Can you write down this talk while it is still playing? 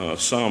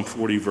Psalm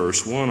 40,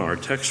 verse 1, our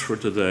text for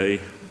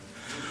today.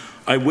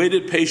 I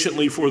waited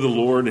patiently for the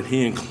Lord, and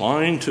he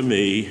inclined to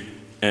me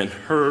and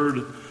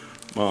heard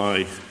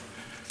my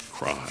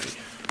cry.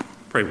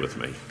 Pray with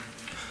me.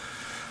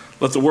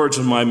 Let the words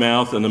of my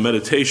mouth and the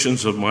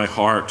meditations of my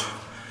heart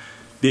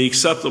be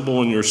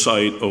acceptable in your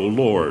sight, O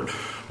Lord,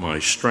 my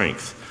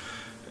strength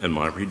and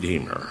my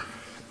Redeemer.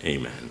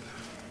 Amen.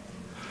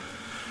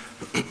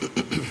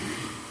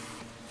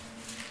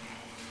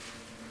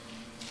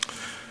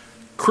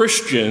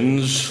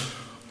 Christians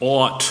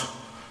ought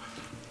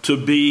to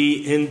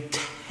be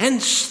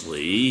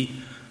intensely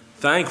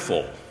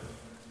thankful.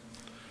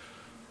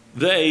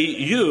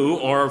 You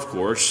are, of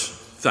course,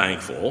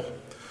 thankful.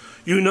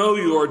 You know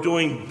you are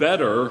doing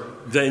better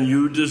than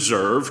you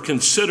deserve,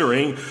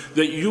 considering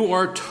that you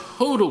are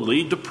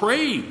totally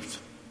depraved.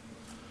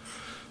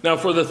 Now,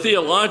 for the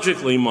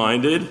theologically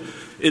minded,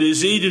 it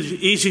is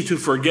easy to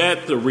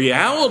forget the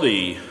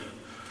reality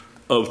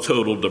of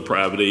total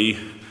depravity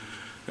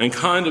and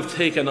kind of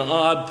take an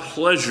odd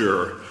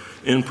pleasure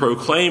in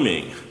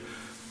proclaiming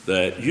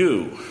that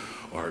you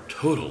are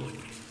totally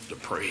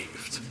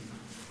depraved.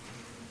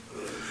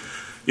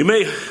 You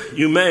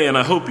may, and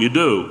I hope you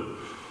do,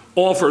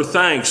 offer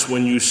thanks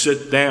when you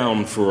sit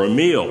down for a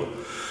meal.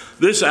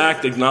 This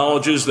act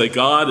acknowledges that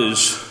God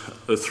is,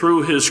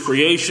 through his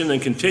creation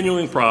and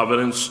continuing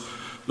providence,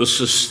 the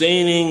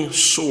sustaining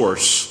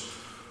source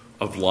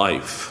of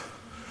life.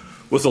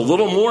 With a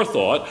little more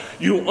thought,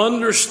 you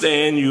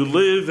understand you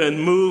live and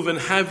move and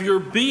have your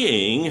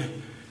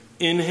being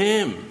in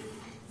him.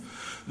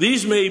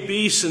 These may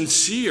be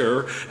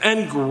sincere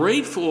and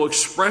grateful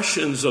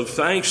expressions of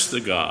thanks to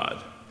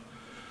God,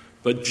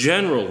 but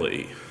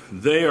generally,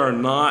 they are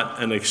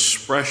not an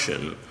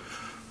expression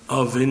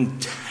of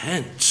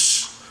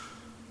intense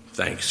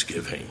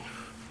thanksgiving.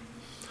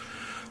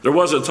 There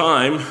was a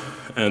time,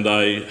 and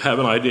I have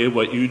an idea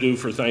what you do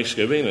for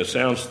Thanksgiving. It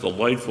sounds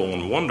delightful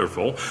and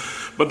wonderful.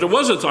 But there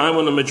was a time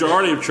when the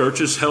majority of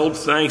churches held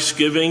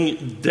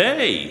Thanksgiving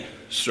Day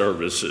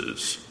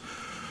services.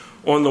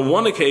 On the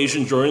one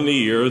occasion during the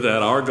year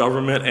that our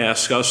government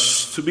asked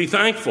us to be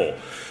thankful.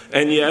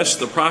 And yes,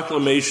 the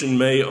proclamation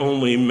may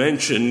only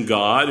mention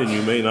God, and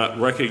you may not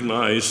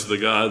recognize the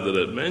God that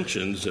it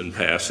mentions in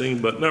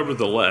passing, but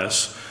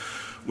nevertheless,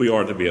 we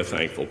are to be a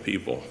thankful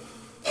people.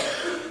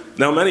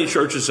 Now, many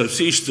churches have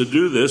ceased to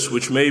do this,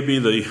 which may be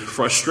the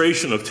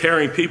frustration of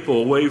tearing people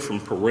away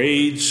from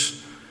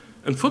parades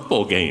and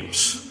football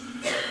games.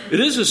 It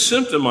is a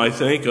symptom, I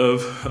think,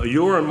 of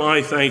your and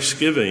my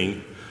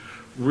Thanksgiving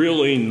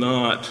really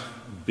not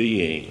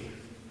being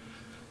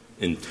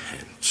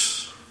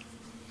intense.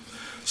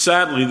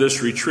 Sadly,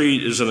 this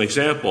retreat is an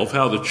example of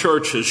how the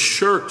church has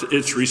shirked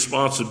its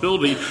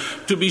responsibility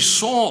to be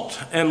salt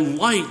and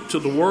light to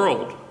the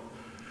world.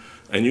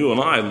 And you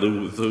and I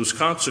live with those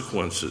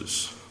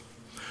consequences.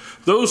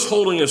 Those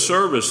holding a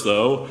service,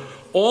 though,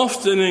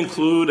 often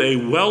include a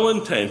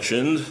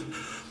well-intentioned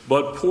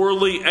but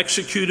poorly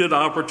executed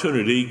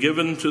opportunity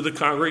given to the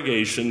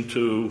congregation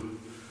to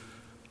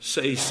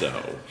say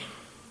so.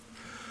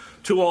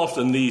 Too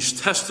often,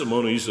 these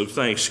testimonies of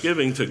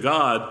thanksgiving to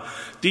God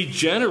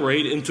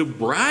degenerate into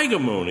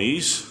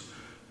braggamonies,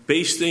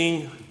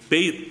 boasting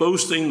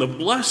the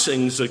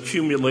blessings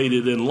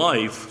accumulated in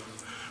life,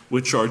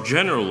 which are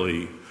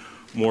generally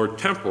more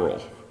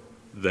temporal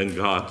than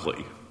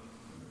godly.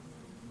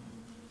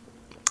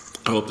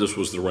 I hope this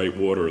was the right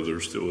water.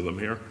 There's two of them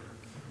here.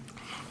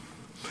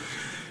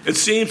 It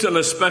seems an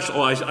especially,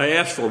 I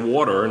asked for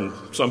water, and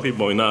some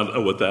people may not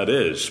know what that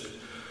is.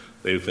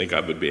 They would think I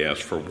would be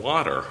asked for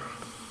water.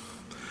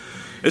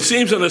 It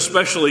seems an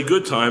especially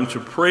good time to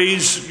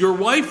praise your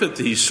wife at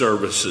these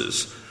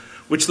services,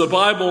 which the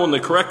Bible in the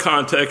correct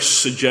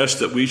context suggests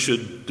that we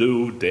should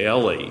do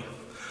daily.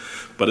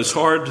 But it's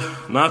hard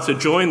not to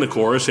join the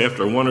chorus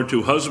after one or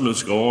two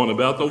husbands go on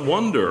about the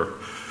wonder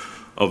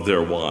of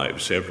their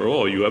wives. After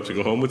all, you have to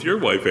go home with your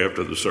wife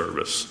after the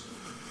service.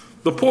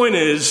 The point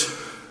is,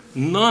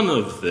 none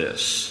of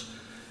this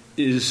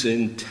is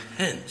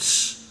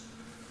intense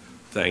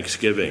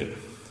thanksgiving.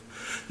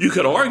 You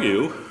could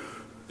argue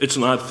it's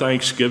not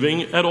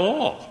thanksgiving at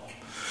all.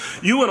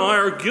 You and I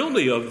are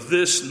guilty of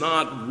this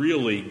not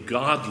really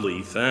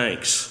godly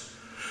thanks.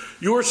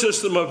 Your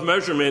system of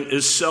measurement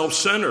is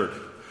self-centered,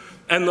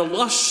 and the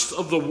lusts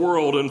of the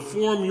world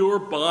inform your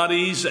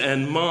bodies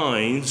and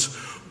minds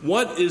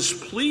what is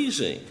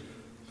pleasing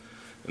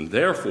and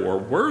therefore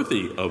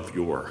worthy of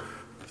your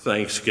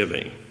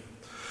thanksgiving.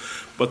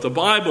 But the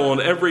Bible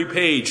on every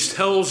page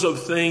tells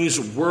of things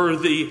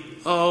worthy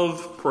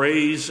of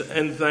praise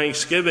and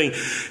thanksgiving.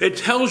 It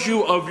tells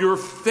you of your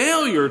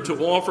failure to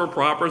offer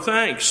proper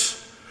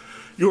thanks.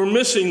 You're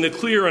missing the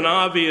clear and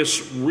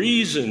obvious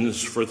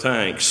reasons for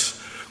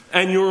thanks,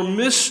 and your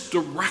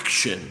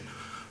misdirection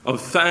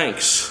of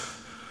thanks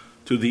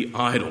to the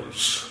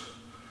idols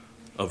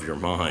of your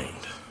mind.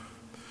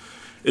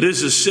 It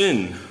is a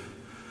sin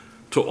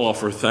to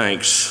offer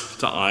thanks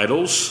to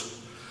idols,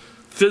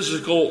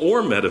 physical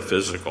or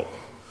metaphysical.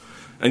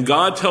 And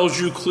God tells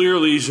you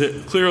clearly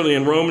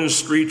in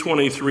Romans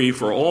 3:23,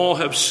 for all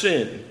have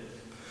sinned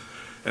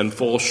and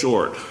fall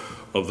short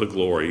of the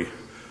glory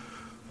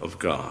of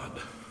God.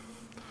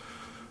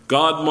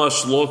 God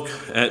must look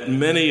at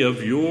many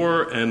of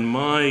your and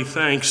my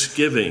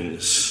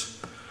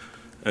thanksgivings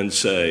and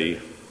say,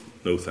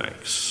 no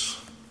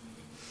thanks.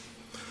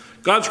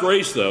 God's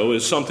grace, though,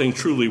 is something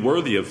truly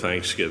worthy of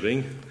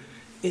thanksgiving,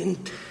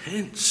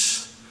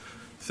 intense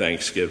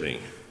thanksgiving.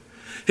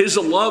 His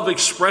love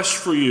expressed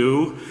for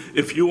you,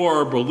 if you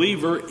are a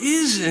believer,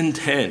 is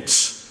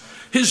intense.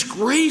 His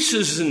grace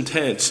is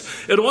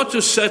intense. It ought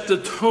to set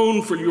the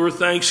tone for your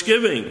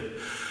thanksgiving.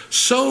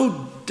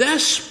 So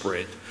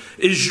desperate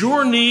is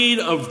your need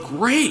of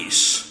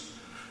grace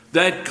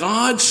that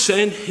God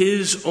sent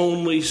his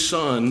only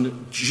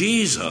Son,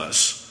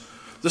 Jesus,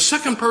 the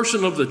second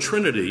person of the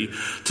Trinity,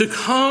 to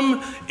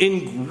come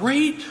in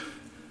great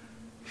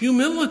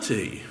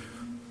humility.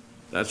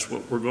 That's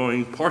what we're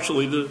going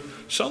partially to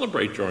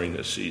celebrate during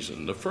this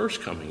season, the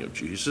first coming of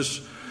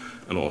Jesus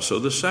and also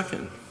the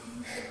second.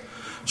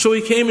 So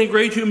he came in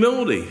great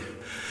humility.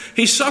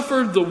 He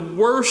suffered the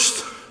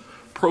worst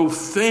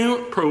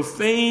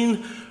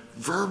profane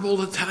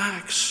verbal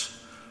attacks,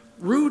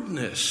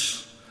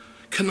 rudeness,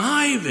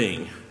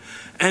 conniving,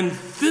 and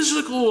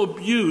physical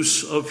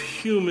abuse of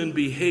human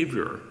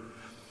behavior.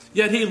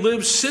 Yet he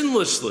lived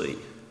sinlessly.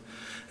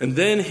 And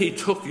then he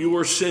took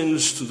your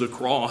sins to the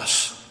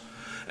cross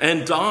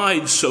and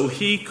died so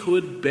he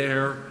could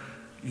bear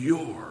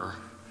your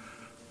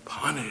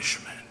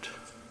punishment.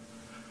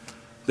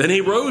 Then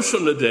he rose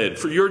from the dead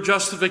for your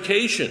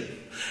justification.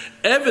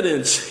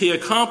 Evidence he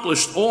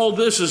accomplished all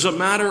this is a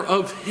matter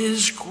of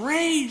his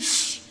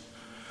grace.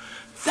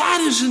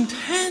 That is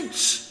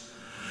intense.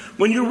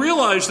 When you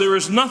realize there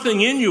is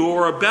nothing in you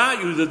or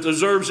about you that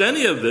deserves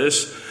any of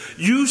this,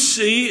 you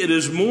see it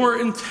is more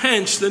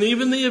intense than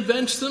even the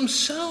events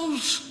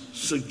themselves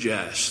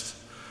suggest.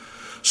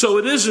 So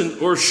it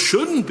isn't or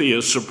shouldn't be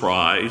a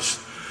surprise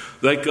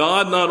that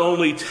God not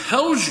only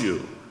tells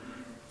you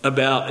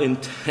about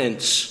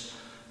intense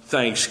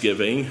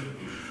thanksgiving,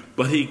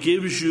 but he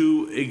gives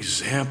you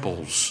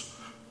examples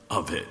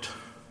of it.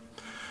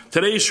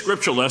 Today's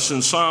scripture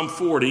lesson, Psalm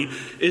 40,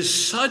 is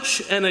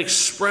such an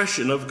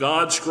expression of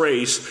God's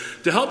grace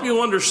to help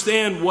you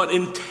understand what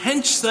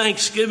intense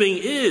thanksgiving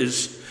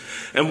is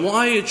and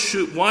why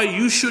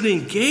you should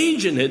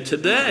engage in it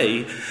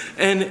today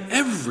and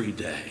every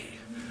day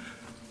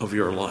of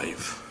your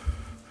life.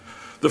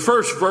 The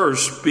first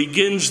verse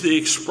begins the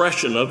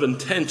expression of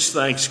intense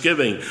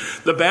thanksgiving.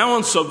 The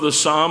balance of the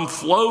psalm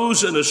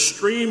flows in a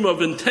stream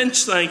of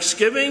intense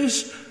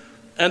thanksgivings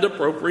and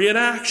appropriate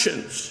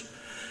actions.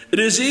 It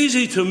is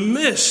easy to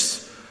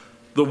miss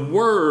the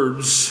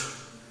words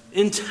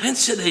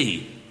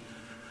intensity.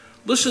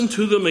 Listen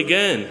to them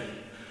again.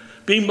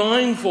 Be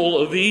mindful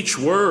of each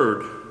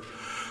word.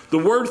 The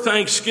word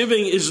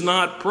thanksgiving is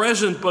not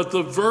present, but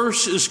the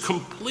verse is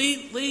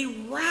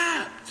completely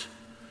wrapped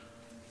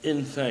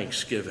in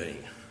thanksgiving.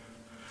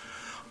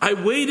 I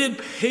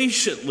waited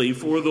patiently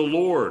for the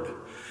Lord,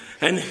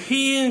 and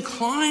he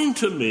inclined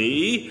to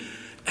me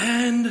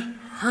and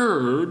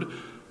heard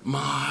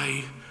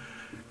my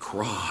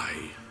cry.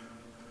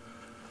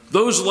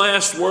 Those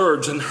last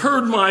words, and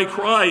heard my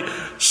cry,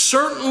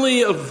 certainly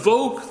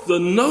evoke the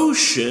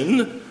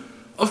notion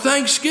of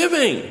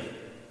thanksgiving.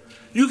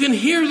 You can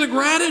hear the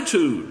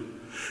gratitude.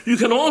 You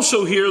can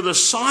also hear the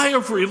sigh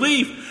of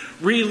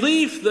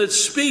relief that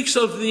speaks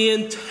of the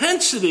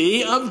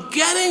intensity of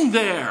getting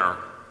there.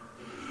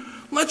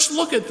 Let's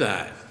look at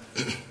that.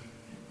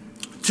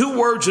 Two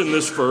words in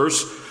this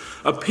verse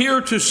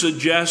appear to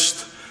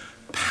suggest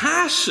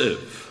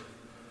passive,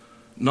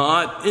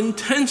 not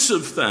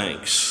intensive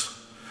thanks.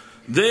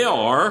 They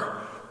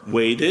are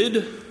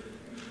waited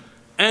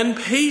and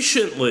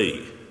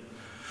patiently.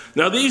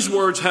 Now, these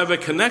words have a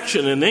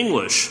connection in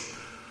English.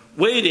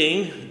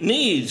 Waiting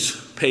needs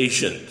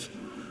patience.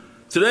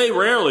 Today,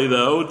 rarely,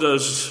 though,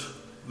 does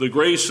the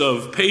grace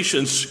of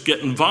patience get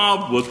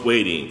involved with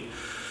waiting.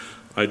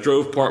 I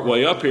drove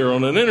partway up here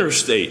on an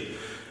interstate,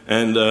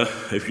 and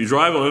if you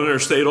drive on an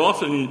interstate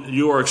often,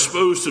 you are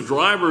exposed to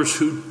drivers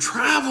who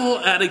travel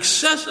at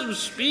excessive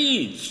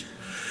speeds,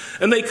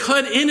 and they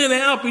cut in and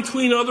out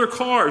between other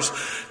cars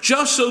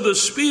just so the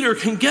speeder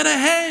can get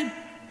ahead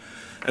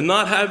and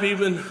not have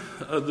even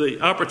the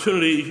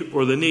opportunity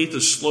or the need to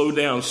slow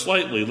down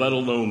slightly, let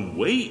alone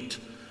wait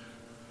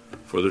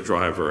for the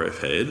driver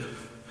ahead.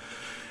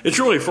 It's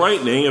really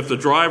frightening if the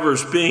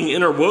driver's being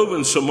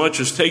interwoven so much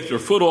as take their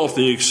foot off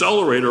the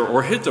accelerator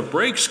or hit the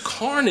brakes.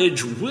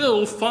 Carnage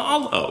will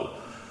follow.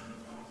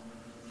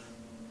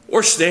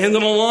 Or stand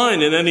in a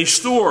line in any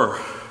store,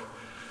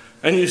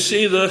 and you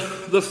see the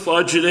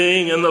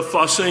fudgeting and the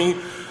fussing.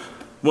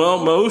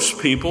 Well, most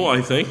people,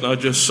 I think, not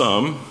just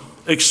some,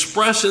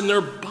 express in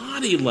their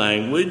body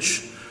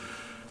language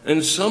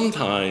and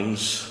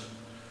sometimes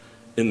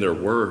in their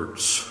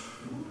words.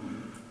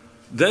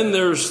 Then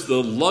there's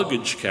the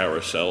luggage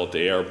carousel at the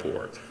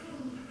airport.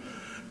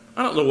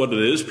 I don't know what it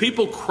is.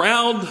 People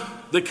crowd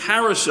the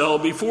carousel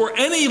before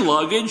any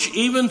luggage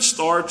even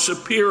starts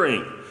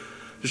appearing.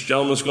 This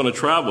gentleman's going to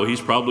travel.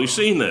 He's probably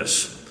seen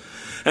this.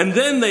 And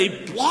then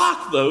they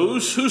block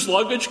those whose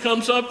luggage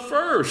comes up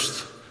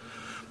first.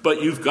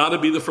 But you've got to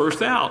be the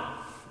first out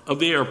of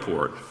the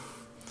airport.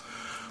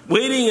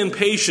 Waiting in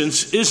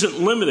patience isn't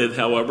limited,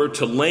 however,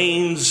 to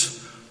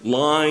lanes,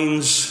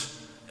 lines,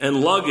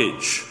 and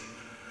luggage.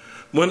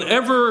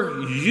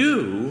 Whenever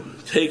you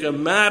take a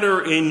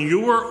matter in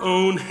your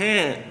own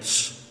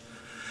hands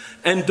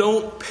and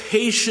don't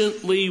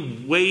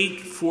patiently wait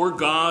for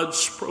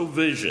God's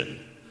provision,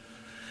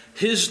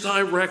 His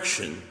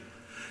direction,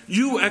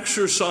 you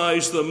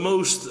exercise the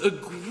most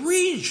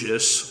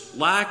egregious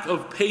lack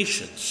of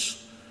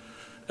patience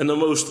and the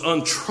most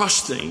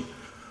untrusting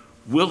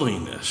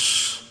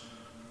willingness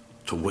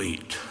to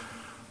wait.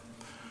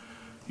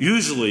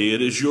 Usually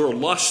it is your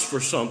lust for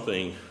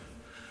something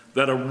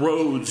that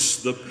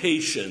erodes the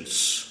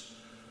patience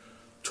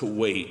to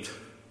wait.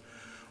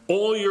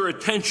 All your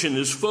attention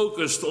is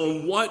focused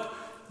on what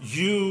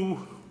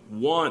you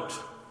want.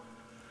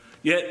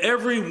 Yet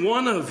every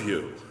one of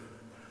you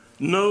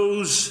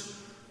knows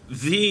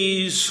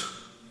these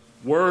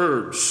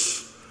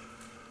words.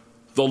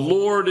 The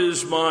Lord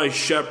is my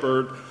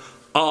shepherd,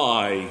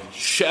 I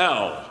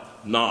shall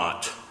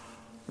not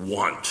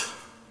want.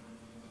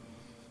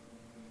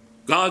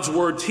 God's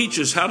word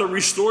teaches how to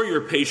restore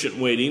your patient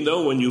waiting,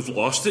 though when you've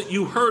lost it,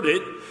 you heard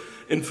it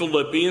in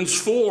Philippians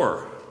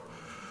 4.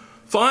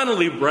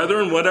 Finally,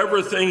 brethren,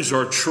 whatever things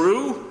are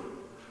true,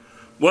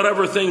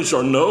 whatever things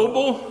are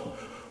noble,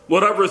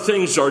 whatever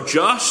things are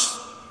just,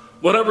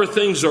 whatever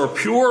things are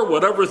pure,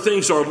 whatever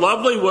things are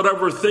lovely,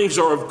 whatever things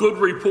are of good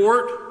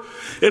report,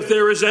 if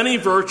there is any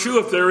virtue,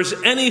 if there is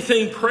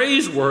anything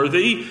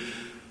praiseworthy,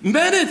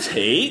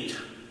 meditate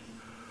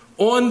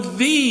on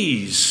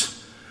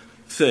these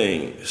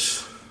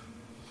things.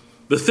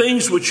 The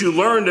things which you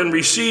learned and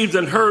received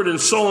and heard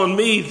and saw in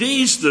me,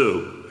 these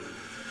do.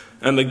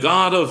 And the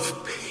God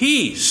of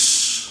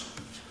peace,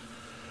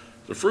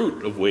 the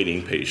fruit of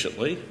waiting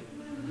patiently,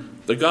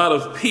 the God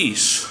of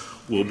peace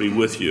will be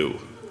with you.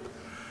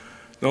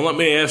 Now let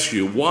me ask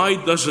you, why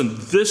doesn't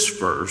this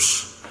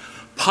verse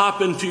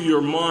pop into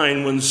your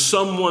mind when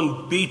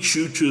someone beats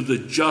you to the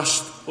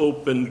just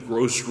opened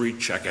grocery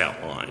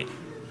checkout line?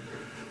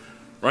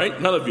 Right?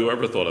 None of you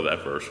ever thought of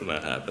that verse when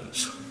that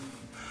happens.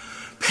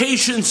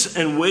 Patience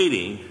and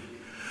waiting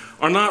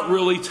are not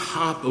really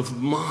top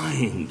of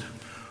mind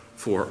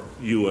for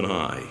you and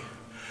I.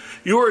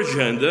 Your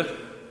agenda,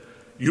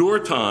 your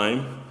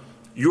time,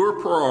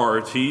 your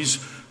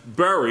priorities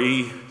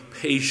bury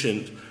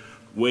patient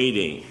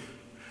waiting.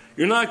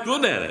 You're not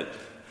good at it,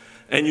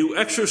 and you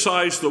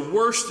exercise the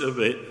worst of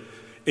it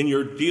in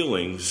your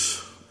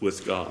dealings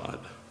with God.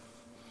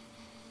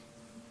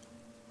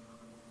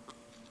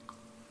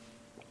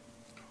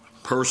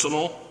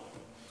 Personal,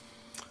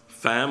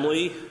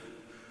 family,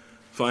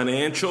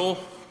 financial,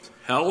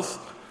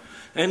 health,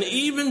 and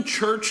even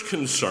church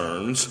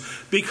concerns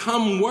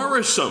become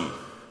worrisome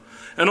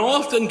and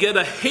often get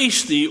a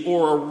hasty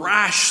or a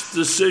rash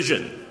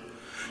decision,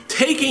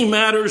 taking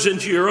matters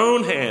into your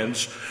own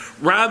hands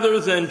rather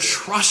than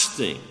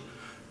trusting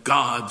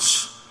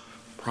God's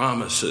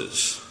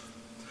promises.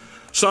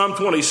 Psalm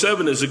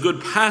 27 is a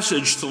good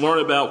passage to learn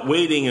about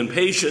waiting and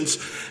patience,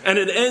 and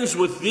it ends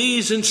with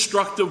these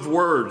instructive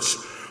words.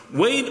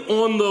 Wait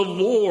on the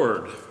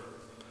Lord.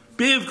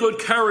 Be of good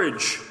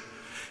courage.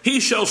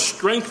 He shall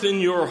strengthen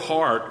your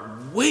heart.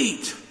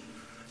 Wait,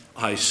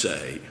 I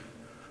say,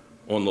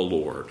 on the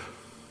Lord.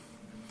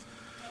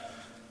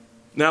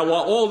 Now,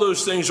 while all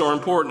those things are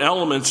important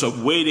elements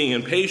of waiting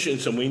and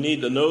patience, and we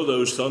need to know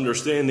those to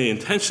understand the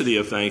intensity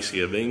of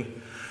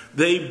thanksgiving,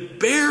 they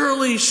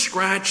barely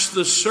scratch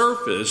the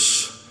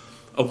surface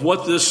of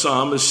what this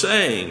psalm is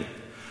saying.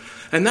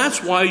 And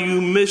that's why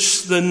you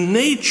miss the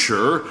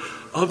nature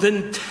of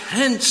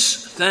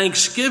intense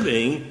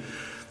thanksgiving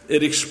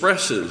it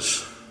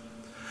expresses.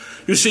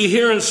 You see,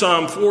 here in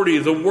Psalm 40,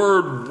 the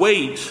word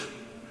wait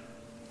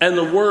and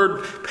the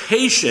word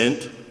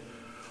patient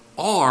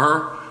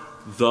are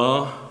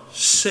the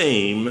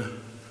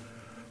same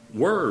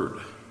word.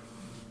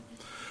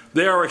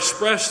 They are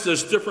expressed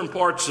as different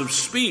parts of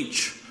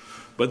speech,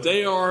 but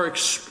they are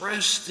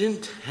expressed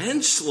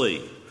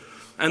intensely.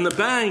 And the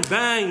bang,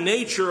 bang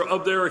nature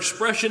of their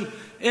expression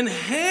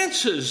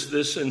enhances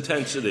this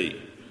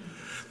intensity.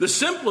 The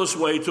simplest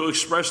way to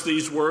express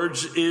these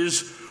words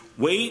is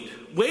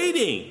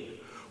waiting,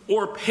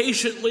 or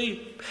patiently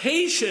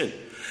patient.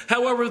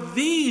 However,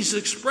 these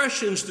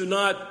expressions do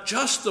not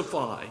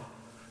justify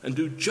and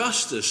do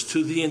justice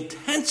to the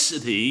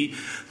intensity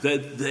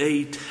that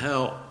they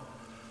tell.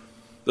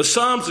 The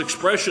Psalm's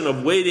expression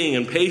of waiting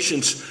and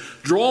patience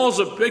draws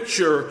a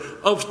picture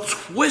of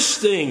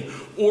twisting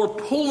or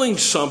pulling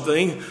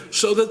something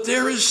so that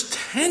there is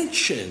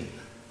tension.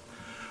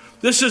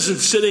 This isn't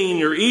sitting in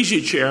your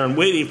easy chair and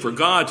waiting for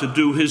God to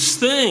do his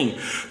thing.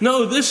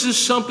 No, this is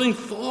something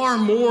far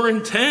more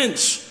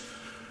intense.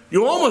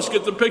 You almost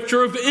get the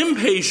picture of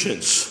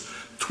impatience,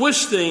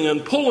 twisting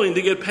and pulling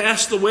to get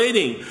past the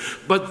waiting.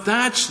 But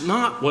that's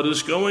not what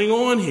is going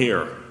on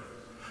here.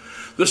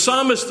 The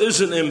psalmist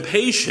isn't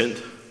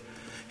impatient.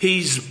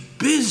 He's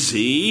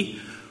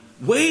busy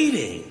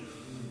waiting.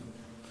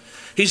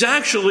 He's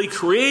actually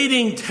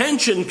creating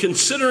tension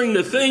considering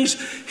the things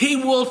he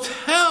will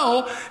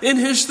tell in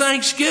his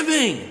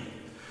thanksgiving.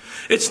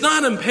 It's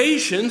not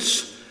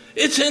impatience,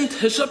 it's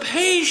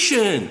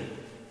anticipation.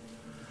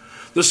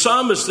 The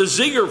psalmist is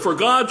eager for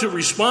God to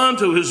respond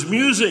to his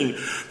musing.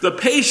 The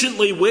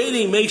patiently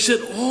waiting makes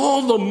it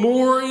all the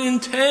more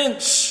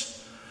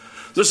intense.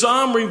 The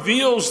psalm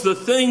reveals the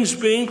things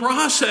being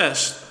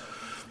processed.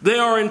 They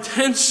are an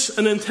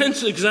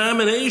intense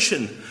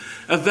examination,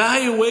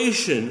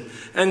 evaluation,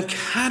 and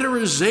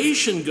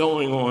categorization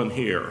going on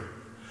here.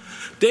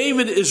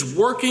 David is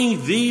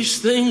working these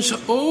things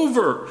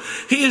over.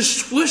 He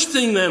is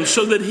twisting them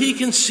so that he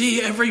can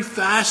see every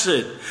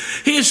facet.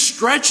 He is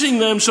stretching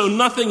them so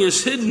nothing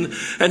is hidden,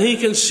 and he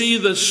can see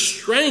the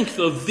strength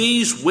of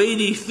these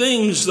weighty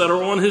things that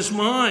are on his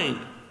mind.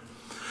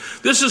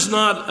 This is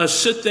not a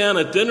sit down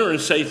at dinner and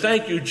say,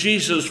 "Thank you,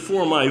 Jesus,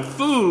 for my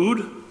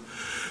food."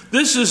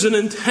 This is an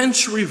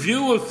intense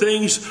review of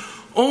things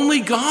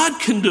only God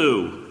can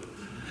do,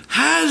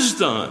 has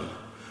done,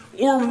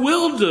 or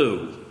will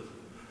do.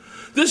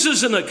 This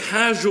isn't a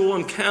casual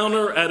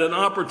encounter at an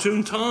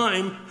opportune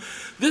time.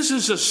 This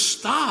is a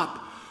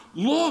stop,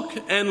 look,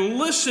 and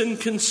listen,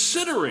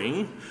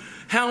 considering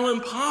how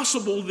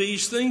impossible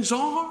these things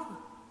are,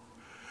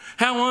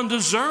 how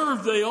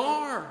undeserved they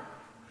are,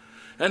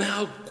 and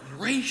how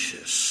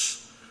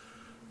gracious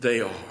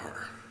they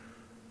are.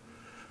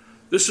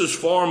 This is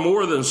far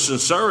more than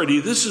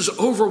sincerity. This is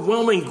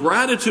overwhelming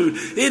gratitude.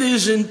 It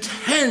is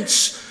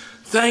intense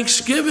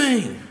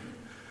thanksgiving.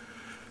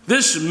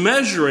 This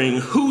measuring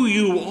who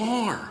you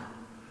are,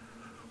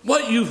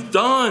 what you've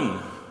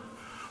done,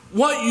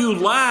 what you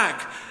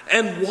lack,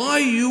 and why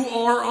you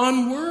are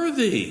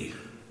unworthy.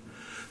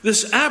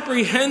 This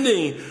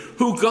apprehending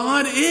who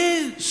God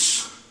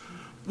is,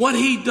 what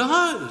he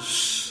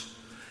does,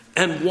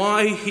 and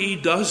why he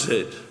does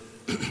it.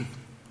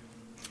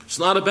 It's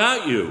not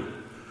about you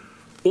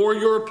or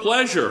your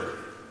pleasure.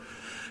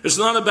 It's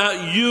not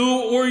about you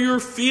or your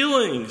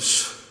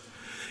feelings.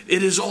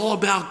 It is all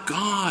about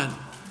God.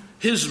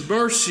 His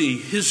mercy,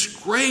 his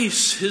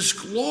grace, his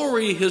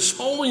glory, his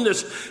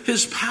holiness,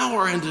 his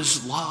power, and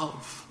his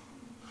love.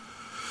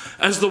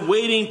 As the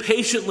waiting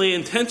patiently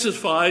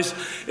intensifies,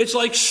 it's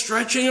like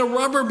stretching a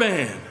rubber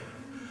band.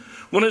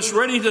 When it's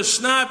ready to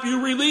snap, you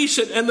release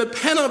it, and the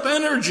pent-up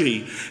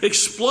energy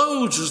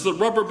explodes as the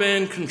rubber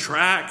band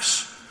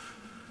contracts.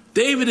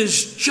 David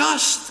is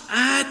just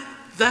at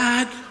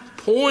that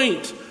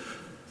point,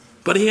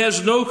 but he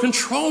has no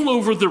control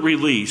over the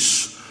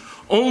release.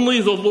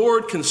 Only the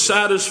Lord can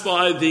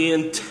satisfy the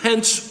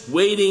intense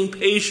waiting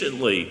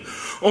patiently.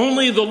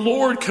 Only the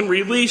Lord can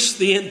release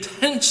the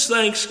intense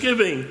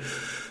thanksgiving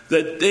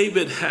that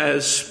David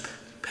has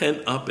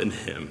pent up in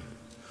him.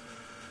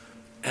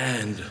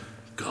 And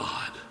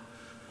God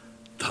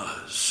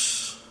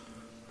does.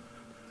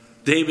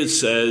 David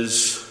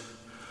says,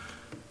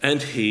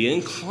 "And he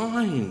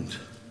inclined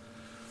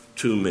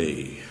to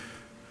me."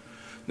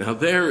 Now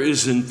there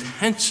is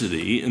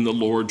intensity in the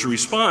Lord's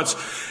response.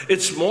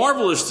 It's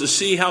marvelous to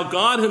see how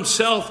God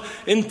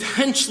himself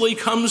intensely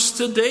comes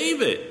to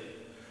David.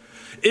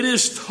 It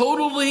is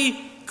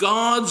totally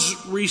God's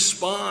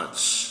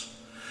response.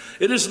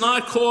 It is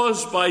not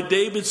caused by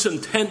David's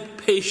intent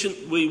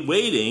patiently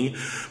waiting,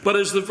 but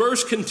as the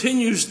verse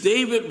continues,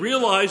 David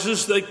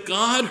realizes that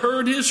God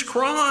heard his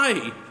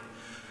cry.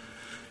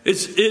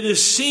 It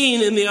is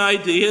seen in the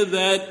idea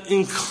that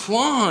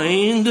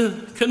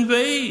inclined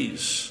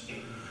conveys.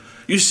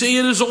 You see,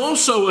 it is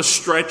also a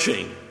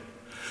stretching.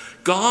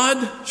 God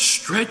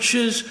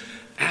stretches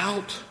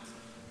out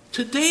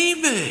to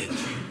David.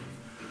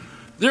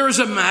 There is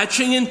a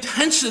matching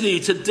intensity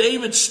to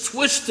David's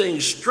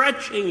twisting,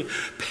 stretching,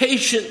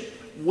 patient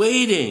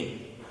waiting.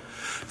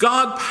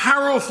 God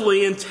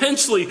powerfully,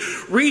 intensely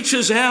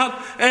reaches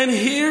out and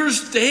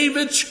hears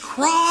David's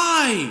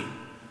cry.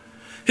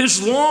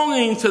 His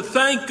longing to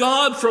thank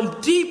God from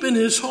deep in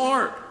his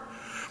heart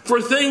for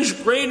things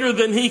greater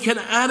than he can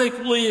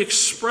adequately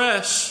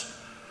express,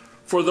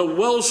 for the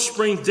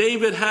wellspring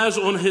David has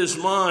on his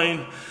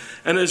mind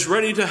and is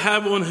ready to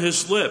have on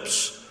his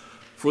lips,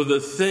 for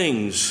the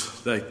things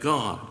that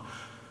God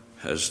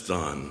has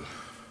done.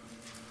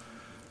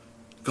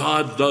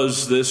 God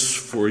does this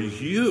for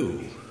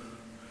you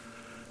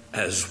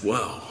as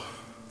well.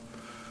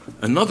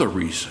 Another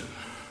reason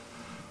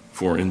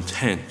for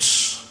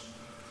intense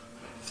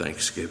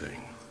thanksgiving.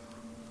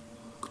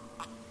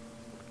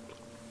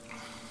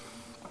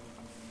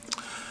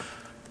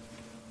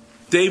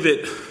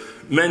 David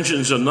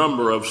mentions a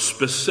number of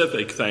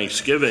specific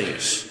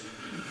thanksgivings.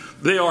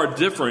 They are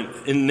different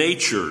in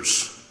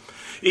natures.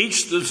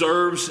 Each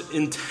deserves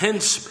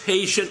intense,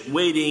 patient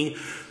waiting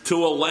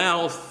to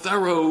allow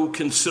thorough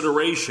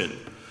consideration,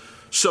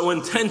 so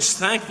intense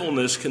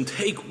thankfulness can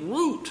take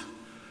root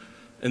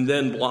and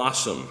then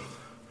blossom.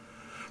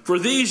 For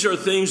these are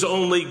things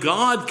only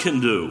God can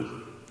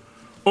do.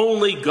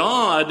 Only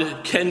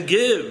God can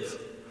give.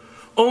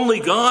 Only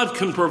God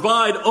can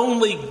provide.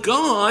 Only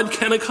God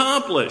can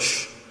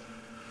accomplish.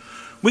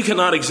 We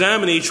cannot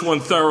examine each one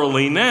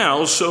thoroughly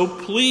now, so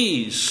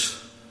please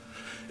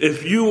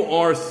If you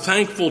are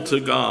thankful to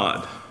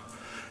God,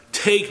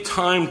 take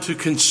time to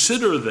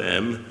consider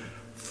them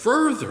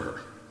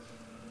further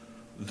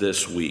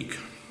this week.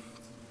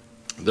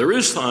 There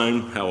is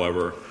time,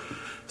 however,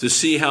 to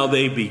see how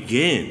they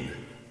begin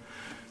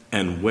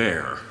and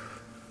where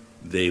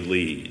they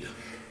lead.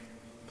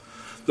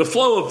 The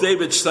flow of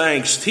David's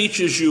thanks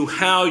teaches you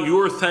how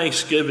your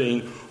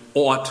thanksgiving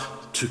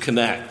ought to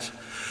connect.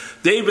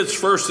 David's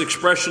first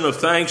expression of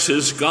thanks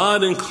is,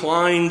 God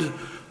inclined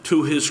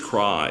to his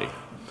cry.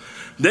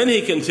 Then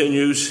he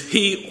continues,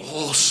 he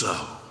also.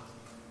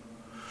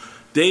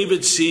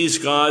 David sees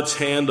God's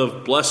hand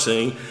of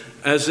blessing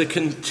as a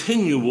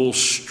continual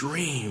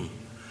stream.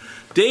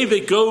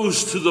 David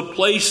goes to the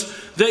place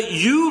that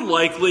you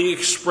likely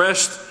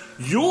expressed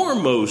your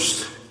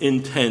most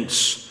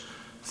intense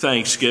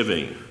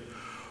thanksgiving.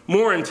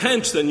 More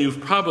intense than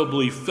you've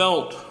probably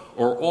felt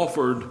or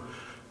offered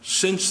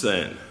since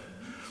then.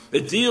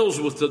 It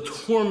deals with the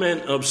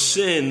torment of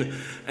sin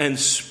and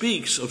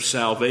speaks of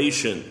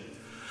salvation.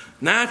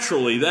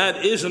 Naturally,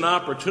 that is an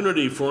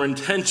opportunity for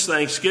intense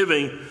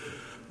thanksgiving,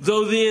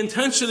 though the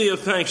intensity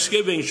of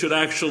thanksgiving should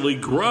actually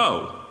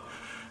grow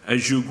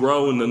as you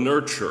grow in the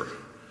nurture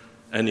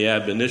and the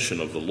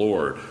admonition of the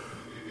Lord.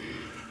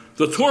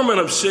 The torment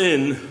of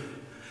sin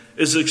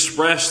is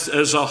expressed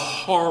as a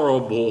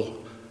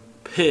horrible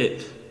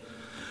pit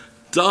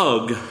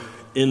dug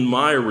in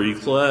miry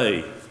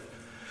clay.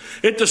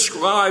 It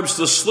describes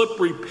the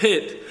slippery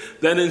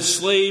pit that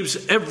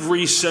enslaves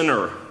every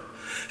sinner.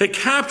 It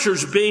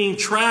captures being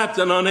trapped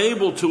and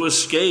unable to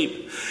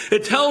escape.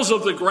 It tells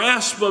of the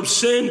grasp of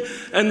sin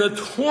and the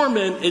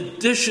torment it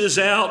dishes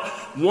out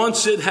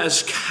once it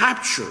has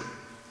captured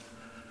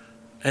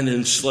and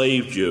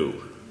enslaved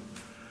you.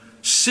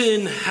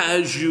 Sin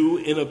has you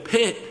in a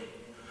pit.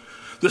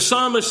 The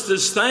psalmist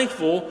is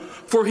thankful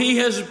for he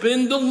has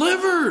been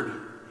delivered.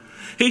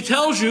 He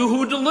tells you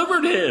who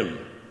delivered him,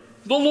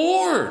 the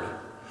Lord.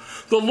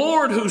 The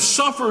Lord who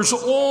suffers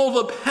all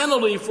the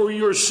penalty for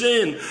your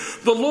sin.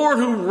 The Lord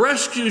who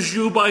rescues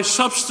you by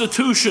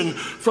substitution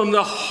from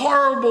the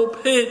horrible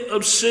pit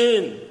of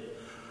sin.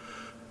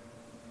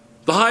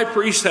 The high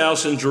priest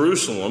house in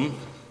Jerusalem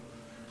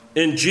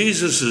in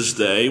Jesus'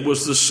 day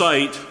was the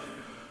site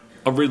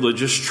of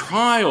religious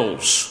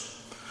trials.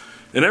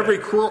 In every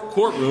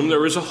courtroom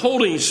there is a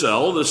holding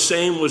cell. The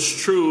same was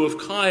true of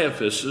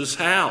Caiaphas'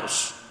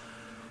 house.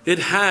 It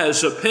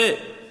has a pit.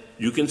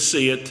 You can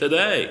see it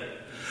today.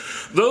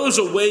 Those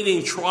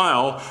awaiting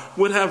trial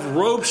would have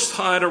ropes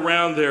tied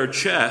around their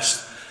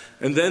chest,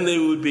 and then they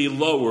would be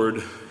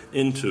lowered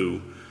into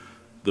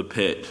the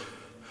pit.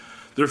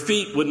 Their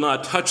feet would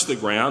not touch the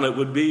ground. It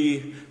would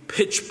be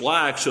pitch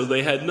black, so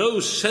they had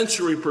no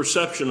sensory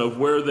perception of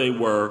where they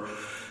were,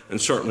 and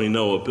certainly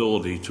no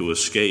ability to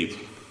escape.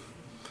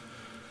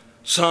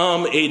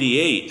 Psalm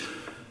 88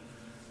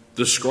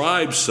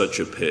 describes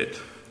such a pit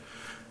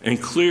and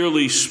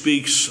clearly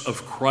speaks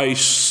of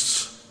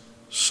Christ's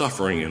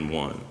suffering in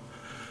one.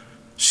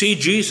 See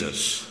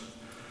Jesus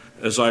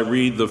as I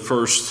read the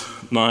first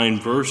 9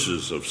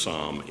 verses of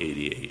Psalm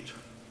 88.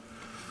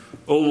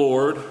 O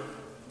Lord,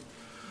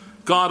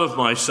 God of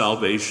my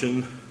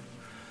salvation,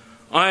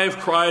 I have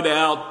cried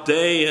out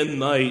day and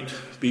night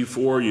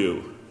before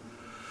you.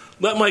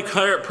 Let my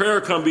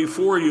prayer come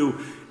before you.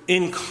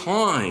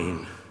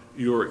 Incline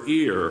your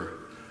ear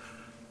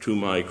to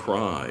my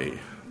cry.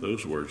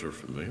 Those words are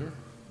familiar.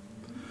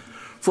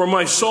 For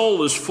my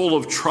soul is full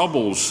of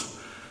troubles,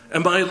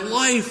 and my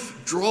life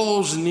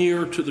draws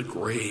near to the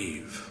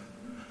grave.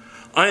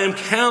 I am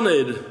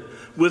counted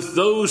with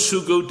those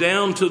who go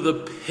down to the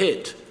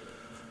pit.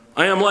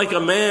 I am like a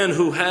man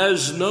who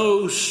has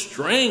no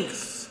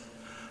strength,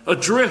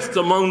 adrift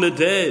among the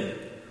dead,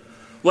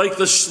 like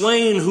the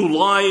slain who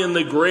lie in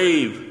the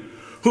grave,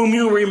 whom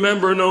you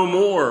remember no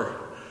more,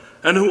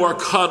 and who are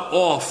cut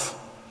off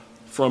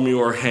from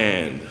your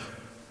hand.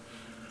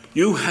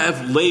 You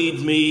have laid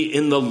me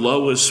in the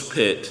lowest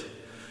pit,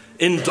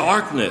 in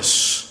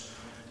darkness,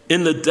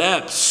 in the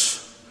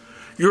depths.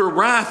 Your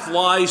wrath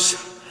lies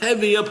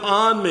heavy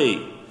upon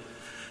me,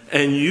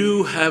 and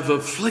you have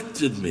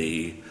afflicted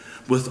me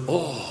with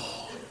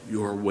all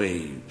your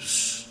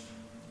waves.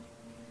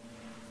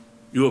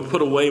 You have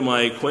put away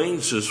my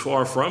acquaintances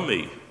far from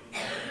me.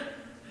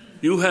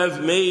 You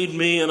have made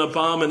me an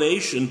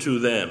abomination to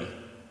them.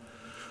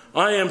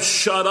 I am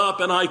shut up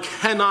and I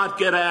cannot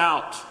get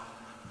out.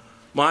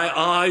 My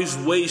eyes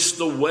waste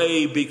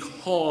away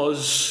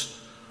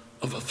because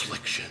of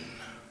affliction.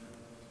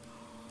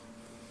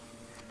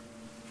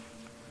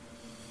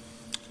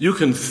 You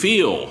can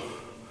feel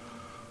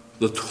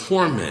the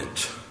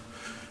torment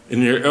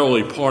in the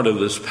early part of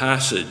this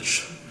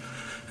passage.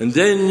 And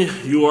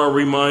then you are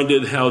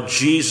reminded how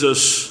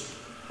Jesus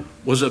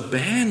was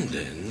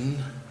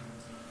abandoned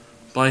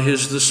by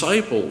his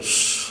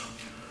disciples.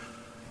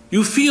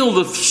 You feel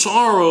the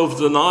sorrow of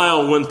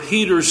denial when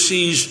Peter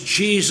sees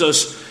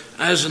Jesus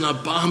as an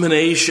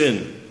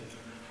abomination.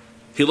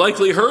 He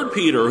likely heard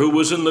Peter, who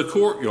was in the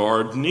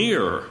courtyard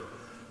near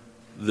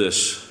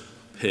this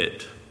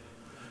pit.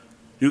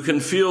 You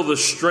can feel the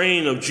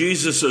strain of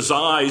Jesus'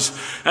 eyes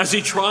as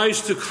he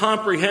tries to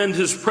comprehend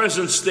his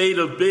present state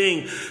of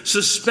being,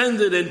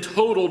 suspended in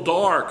total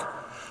dark,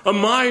 a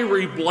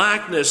miry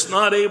blackness,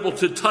 not able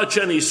to touch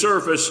any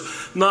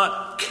surface,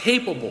 not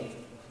capable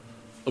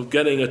of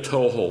getting a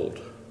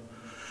toehold.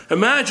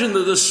 Imagine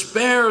the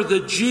despair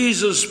that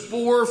Jesus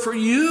bore for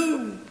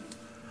you,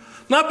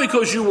 not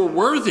because you were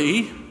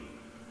worthy,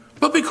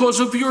 but because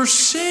of your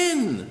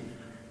sin.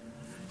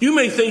 You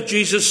may think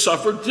Jesus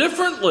suffered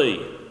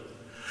differently,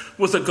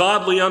 with a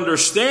godly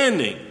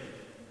understanding,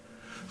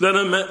 than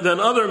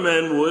other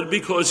men would,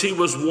 because he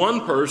was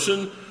one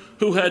person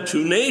who had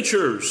two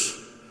natures.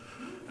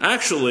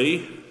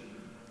 Actually,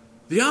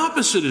 the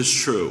opposite is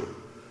true.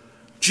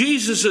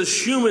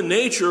 Jesus' human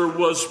nature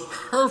was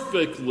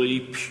perfectly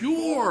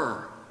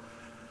pure,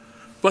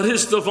 but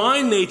his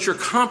divine nature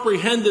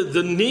comprehended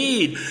the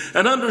need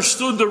and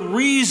understood the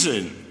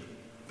reason,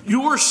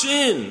 your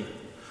sin,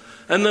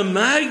 and the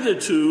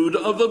magnitude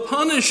of the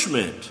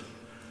punishment.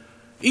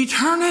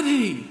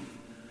 Eternity.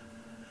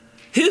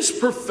 His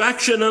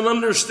perfection and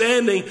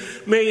understanding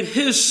made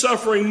his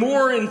suffering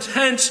more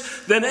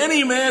intense than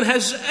any man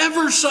has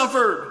ever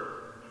suffered.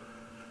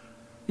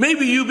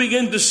 Maybe you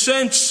begin to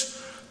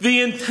sense the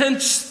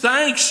intense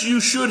thanks you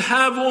should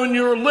have on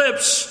your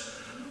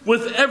lips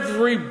with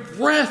every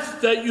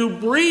breath that you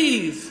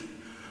breathe.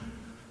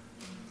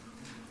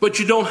 But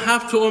you don't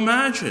have to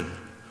imagine.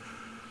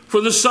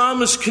 For the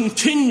psalmist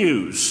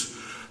continues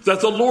that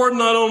the Lord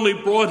not only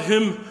brought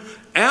him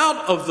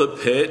out of the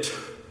pit,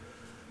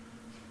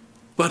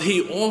 but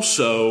he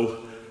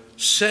also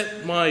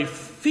set my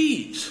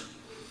feet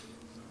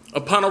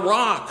upon a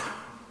rock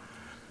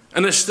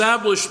and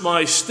established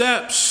my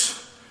steps.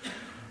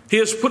 He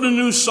has put a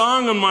new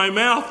song in my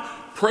mouth,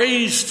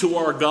 praise to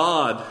our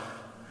God.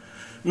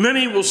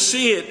 Many will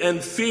see it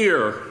and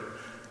fear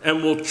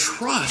and will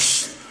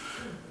trust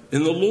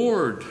in the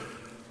Lord.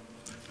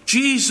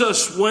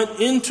 Jesus went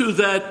into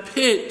that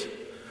pit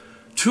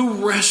to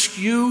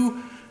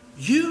rescue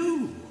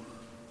you.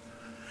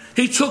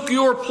 He took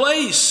your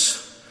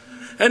place,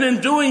 and in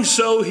doing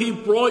so, he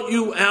brought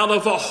you out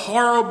of a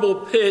horrible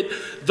pit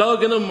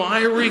dug in a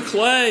miry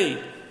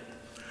clay.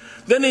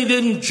 Then he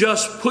didn't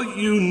just put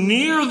you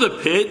near the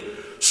pit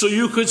so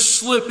you could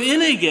slip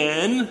in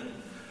again.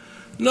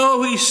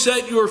 No, he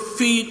set your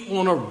feet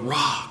on a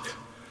rock,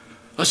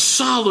 a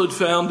solid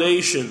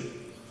foundation.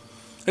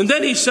 And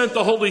then he sent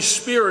the Holy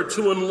Spirit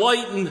to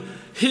enlighten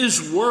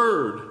his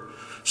word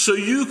so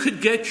you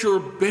could get your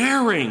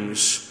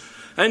bearings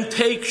and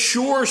take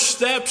sure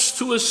steps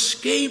to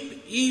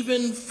escape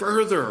even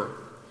further.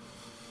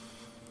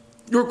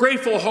 Your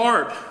grateful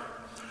heart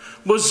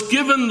was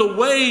given the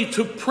way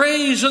to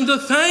praise and to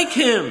thank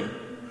him,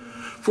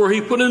 for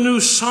he put a new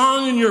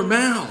song in your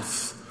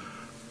mouth.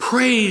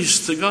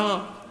 Praise to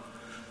God.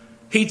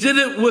 He did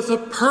it with a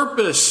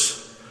purpose.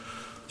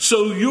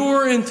 So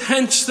your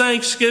intense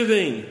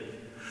thanksgiving,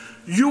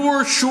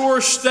 your sure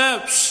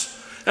steps,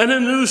 and a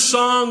new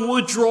song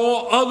would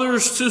draw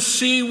others to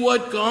see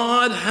what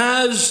God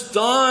has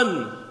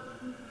done.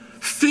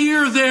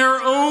 Fear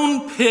their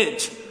own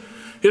pit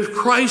if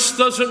Christ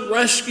doesn't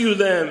rescue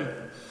them,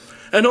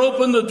 and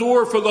open the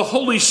door for the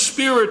Holy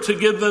Spirit to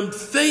give them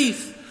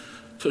faith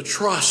to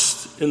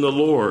trust in the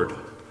Lord.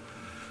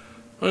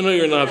 I know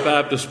you're not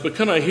Baptist, but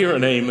can I hear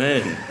an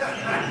amen?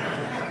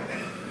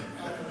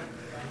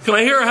 Can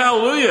I hear a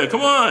hallelujah?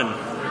 Come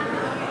on.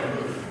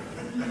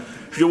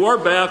 If you were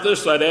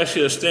Baptist, I'd ask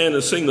you to stand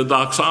and sing the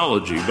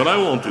doxology, but I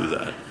won't do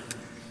that.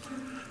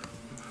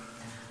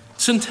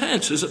 It's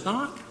intense, is it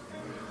not?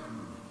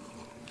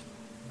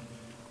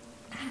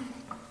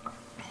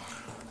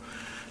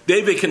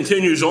 David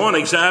continues on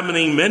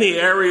examining many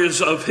areas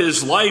of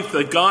his life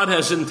that God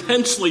has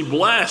intensely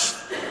blessed.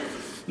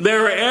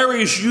 There are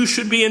areas you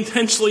should be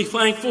intensely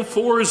thankful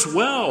for as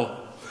well.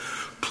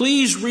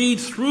 Please read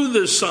through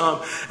this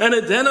psalm and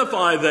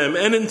identify them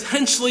and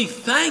intensely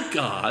thank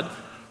God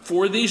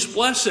for these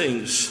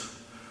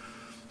blessings.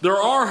 There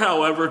are,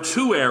 however,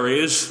 two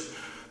areas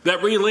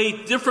that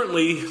relate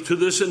differently to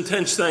this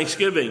intense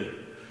thanksgiving,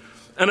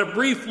 and a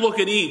brief look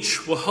at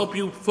each will help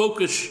you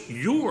focus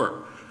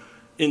your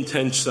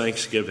intense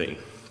thanksgiving.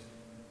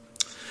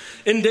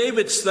 In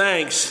David's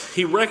thanks,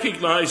 he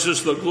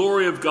recognizes the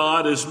glory of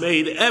God is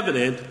made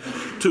evident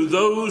to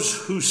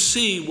those who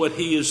see what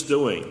he is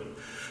doing.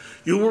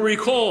 You will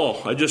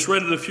recall, I just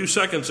read it a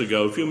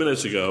few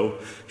minutes ago,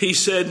 he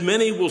said,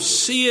 many will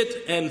see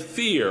it and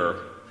fear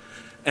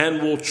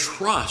and will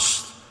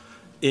trust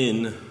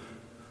in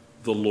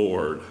the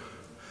Lord.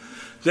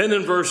 Then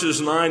in verses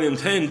 9 and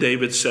 10,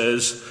 David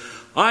says,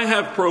 I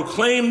have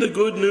proclaimed the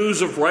good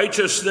news of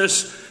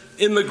righteousness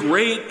in the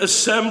great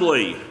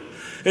assembly.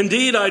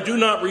 Indeed, I do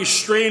not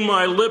restrain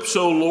my lips,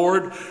 O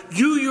Lord.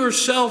 You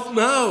yourself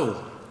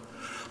know.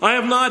 I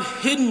have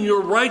not hidden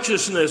your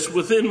righteousness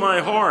within my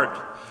heart.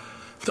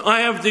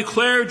 I have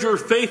declared your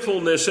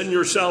faithfulness and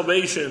your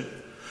salvation.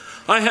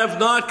 I have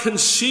not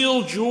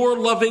concealed your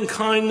loving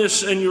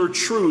kindness and your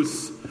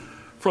truth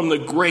from the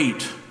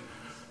great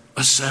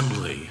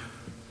assembly.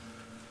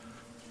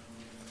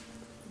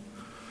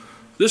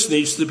 This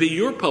needs to be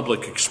your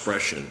public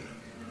expression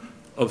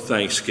of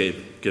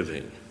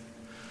thanksgiving.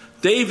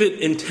 David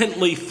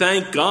intently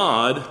thanked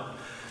God,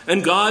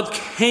 and God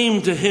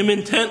came to him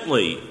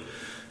intently.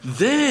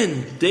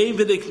 Then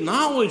David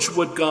acknowledged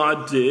what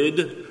God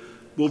did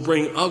will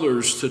bring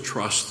others to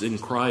trust in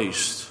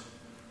Christ.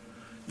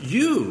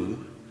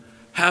 You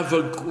have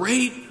a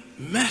great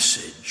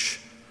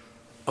message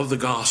of the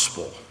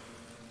gospel.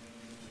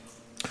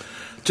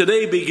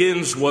 Today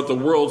begins what the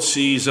world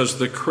sees as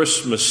the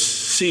Christmas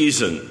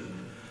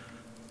season.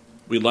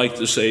 We like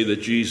to say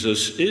that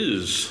Jesus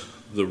is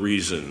the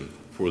reason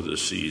for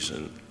this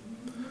season.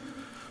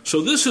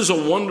 So this is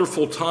a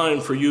wonderful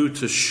time for you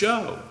to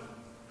show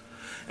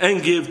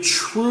and give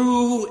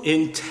true,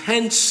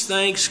 intense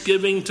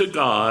thanksgiving to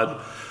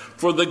God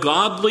for the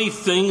godly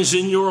things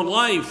in your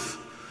life,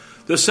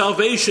 the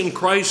salvation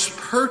Christ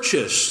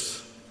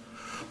purchased,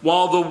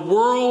 while the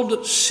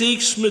world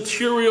seeks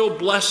material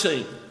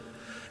blessing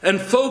and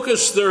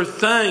focus their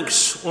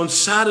thanks on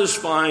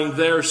satisfying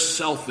their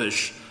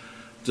selfish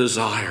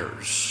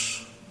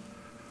desires.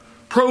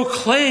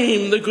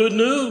 Proclaim the good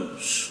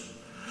news.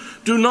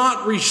 Do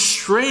not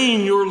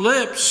restrain your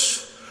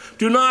lips.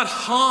 Do not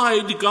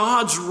hide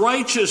God's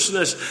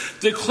righteousness.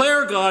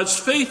 Declare God's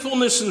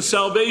faithfulness and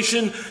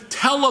salvation.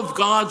 Tell of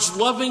God's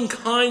loving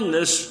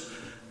kindness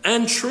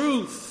and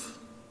truth.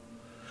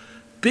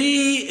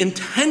 Be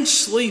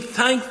intensely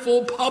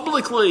thankful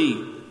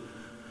publicly.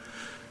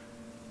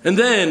 And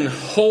then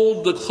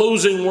hold the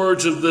closing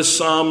words of this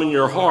psalm in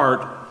your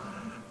heart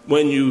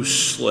when you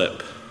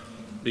slip,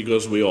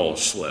 because we all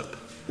slip.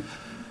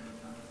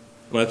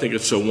 And I think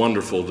it's so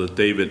wonderful that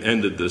David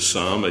ended this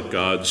psalm at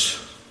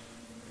God's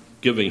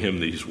giving him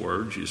these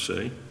words, you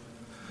see.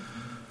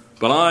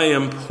 But I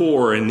am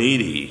poor and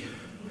needy,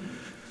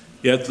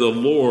 yet the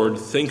Lord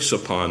thinks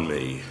upon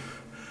me.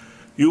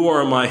 You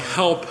are my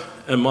help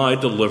and my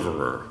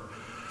deliverer.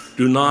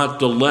 Do not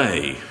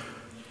delay,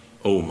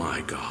 O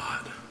my God.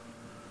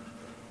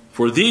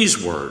 For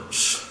these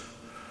words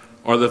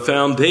are the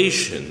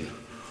foundation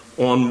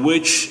on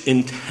which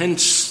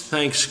intense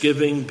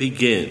thanksgiving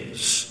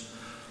begins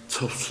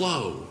to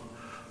flow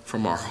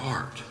from our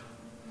heart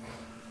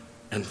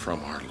and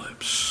from our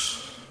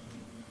lips.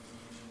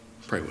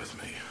 Pray with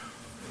me.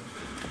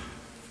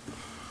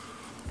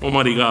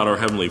 Almighty God, our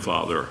Heavenly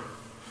Father,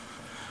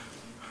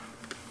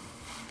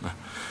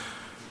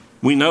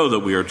 we know that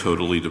we are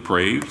totally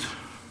depraved.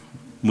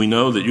 We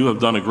know that you have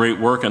done a great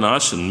work in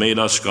us and made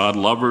us God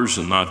lovers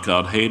and not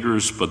God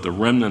haters, but the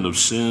remnant of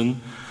sin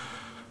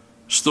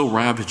still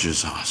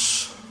ravages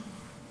us.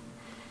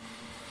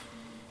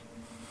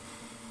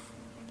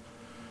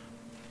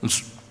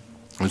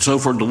 And so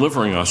for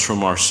delivering us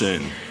from our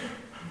sin,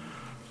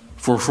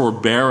 for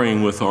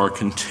forbearing with our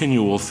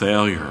continual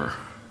failure,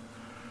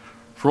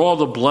 for all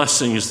the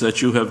blessings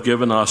that you have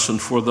given us, and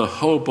for the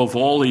hope of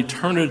all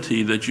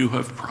eternity that you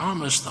have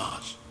promised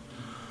us,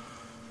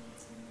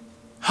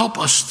 help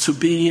us to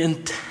be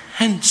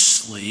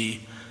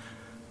intensely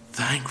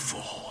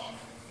thankful.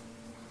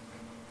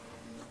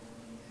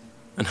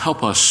 And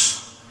help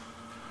us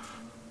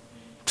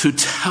to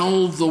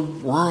tell the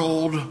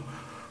world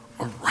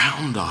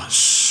around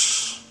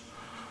us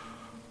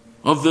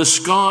of this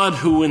God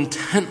who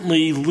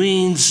intently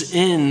leans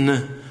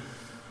in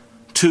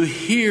to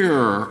hear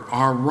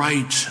our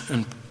right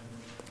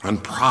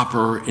and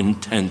proper,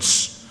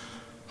 intense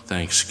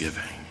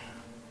thanksgiving.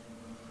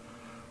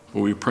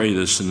 For we pray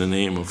this in the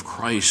name of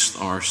Christ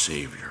our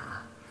Savior.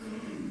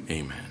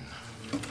 Amen.